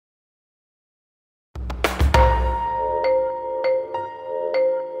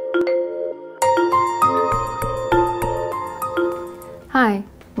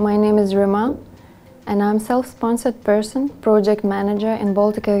is Rima, and I'm self-sponsored person, project manager in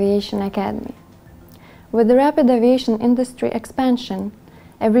Baltic Aviation Academy. With the rapid aviation industry expansion,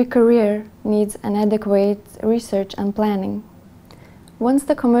 every career needs an adequate research and planning. Once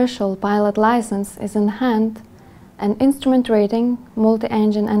the commercial pilot license is in hand, and instrument rating,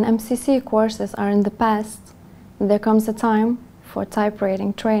 multi-engine and MCC courses are in the past, there comes a time for type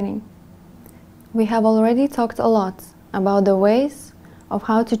rating training. We have already talked a lot about the ways of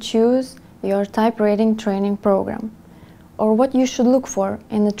how to choose your type rating training program, or what you should look for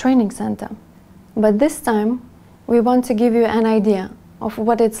in the training center. But this time, we want to give you an idea of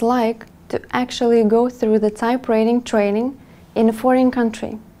what it's like to actually go through the type rating training in a foreign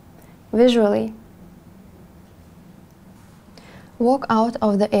country, visually. Walk out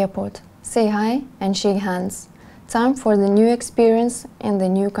of the airport, say hi and shake hands. Time for the new experience in the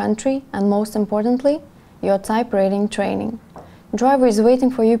new country, and most importantly, your type rating training. Driver is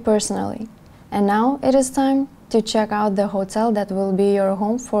waiting for you personally. And now it is time to check out the hotel that will be your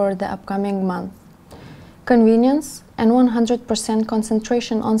home for the upcoming month. Convenience and 100%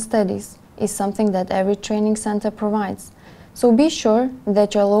 concentration on studies is something that every training center provides. So be sure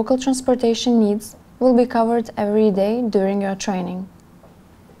that your local transportation needs will be covered every day during your training.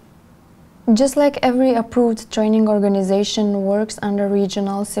 Just like every approved training organization works under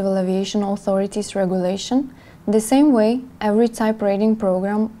regional civil aviation authorities regulation, the same way every type rating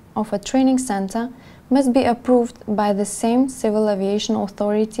program of a training center must be approved by the same civil aviation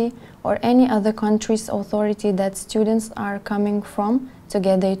authority or any other country's authority that students are coming from to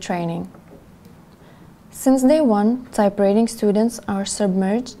get their training. Since day one, type rating students are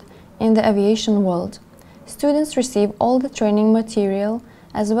submerged in the aviation world. Students receive all the training material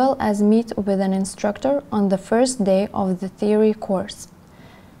as well as meet with an instructor on the first day of the theory course.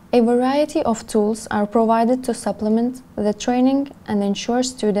 A variety of tools are provided to supplement the training and ensure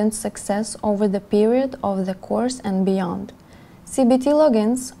students' success over the period of the course and beyond. CBT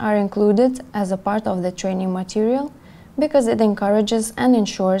logins are included as a part of the training material because it encourages and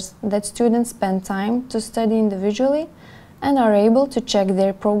ensures that students spend time to study individually and are able to check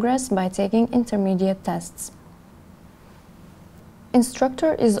their progress by taking intermediate tests.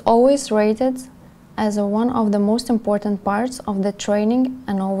 Instructor is always rated as one of the most important parts of the training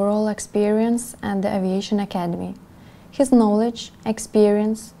and overall experience at the Aviation Academy. His knowledge,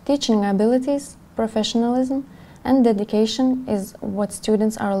 experience, teaching abilities, professionalism, and dedication is what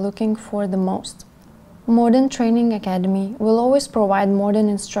students are looking for the most. Modern Training Academy will always provide modern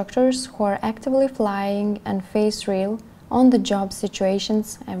instructors who are actively flying and face real on-the-job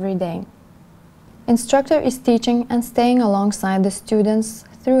situations every day. Instructor is teaching and staying alongside the students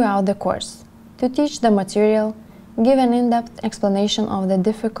throughout the course to teach the material, give an in-depth explanation of the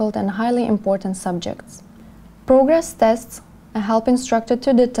difficult and highly important subjects. Progress tests help instructor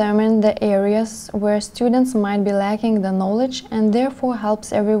to determine the areas where students might be lacking the knowledge and therefore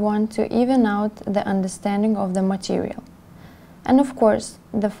helps everyone to even out the understanding of the material. And of course,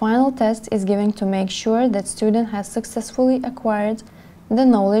 the final test is given to make sure that student has successfully acquired the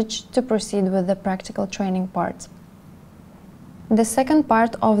knowledge to proceed with the practical training part. The second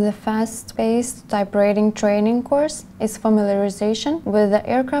part of the fast-paced type rating training course is familiarization with the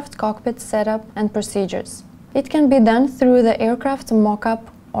aircraft cockpit setup and procedures. It can be done through the aircraft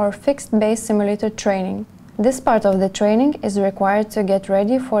mock-up or fixed-base simulator training. This part of the training is required to get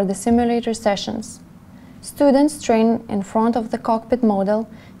ready for the simulator sessions. Students train in front of the cockpit model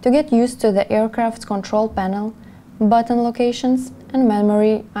to get used to the aircraft control panel, button locations, and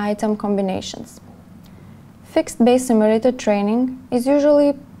memory item combinations. Fixed-base simulator training is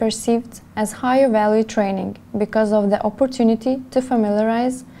usually perceived as higher value training because of the opportunity to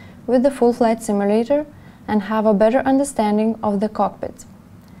familiarize with the full flight simulator and have a better understanding of the cockpit.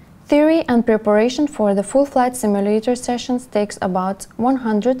 Theory and preparation for the full flight simulator sessions takes about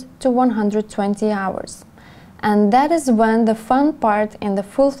 100 to 120 hours. And that is when the fun part in the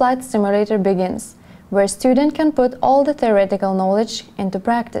full flight simulator begins, where students can put all the theoretical knowledge into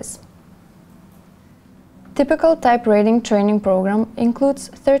practice. Typical type rating training program includes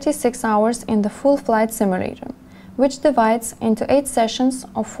 36 hours in the full flight simulator, which divides into 8 sessions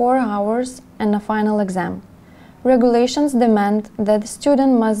of 4 hours and a final exam. Regulations demand that the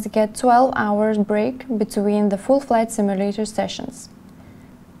student must get 12 hours break between the full flight simulator sessions.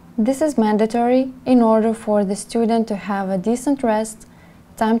 This is mandatory in order for the student to have a decent rest,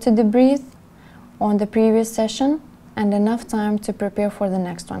 time to debrief on the previous session, and enough time to prepare for the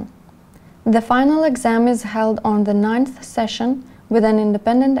next one. The final exam is held on the 9th session with an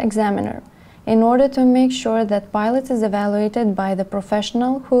independent examiner, in order to make sure that pilot is evaluated by the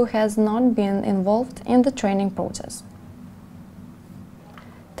professional who has not been involved in the training process.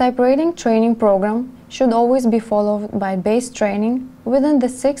 Type rating training program should always be followed by base training within the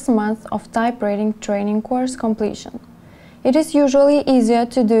 6 months of type rating training course completion. It is usually easier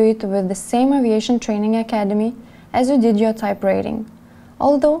to do it with the same aviation training academy as you did your type rating,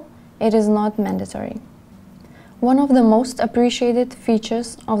 although it is not mandatory. One of the most appreciated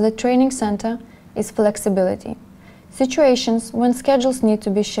features of the training center is flexibility. Situations when schedules need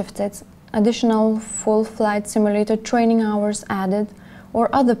to be shifted, additional full flight simulator training hours added,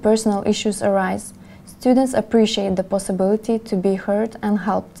 or other personal issues arise, students appreciate the possibility to be heard and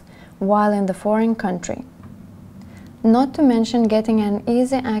helped while in the foreign country. Not to mention getting an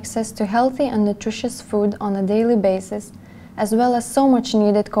easy access to healthy and nutritious food on a daily basis, as well as so much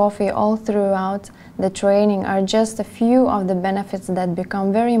needed coffee all throughout the training are just a few of the benefits that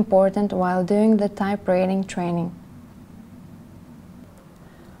become very important while doing the type rating training.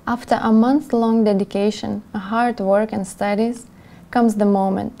 After a month-long dedication, hard work and studies, comes the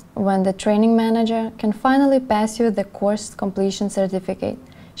moment when the training manager can finally pass you the course completion certificate,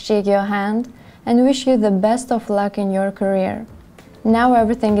 shake your hand, and wish you the best of luck in your career. Now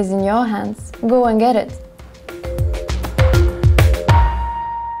everything is in your hands. Go and get it!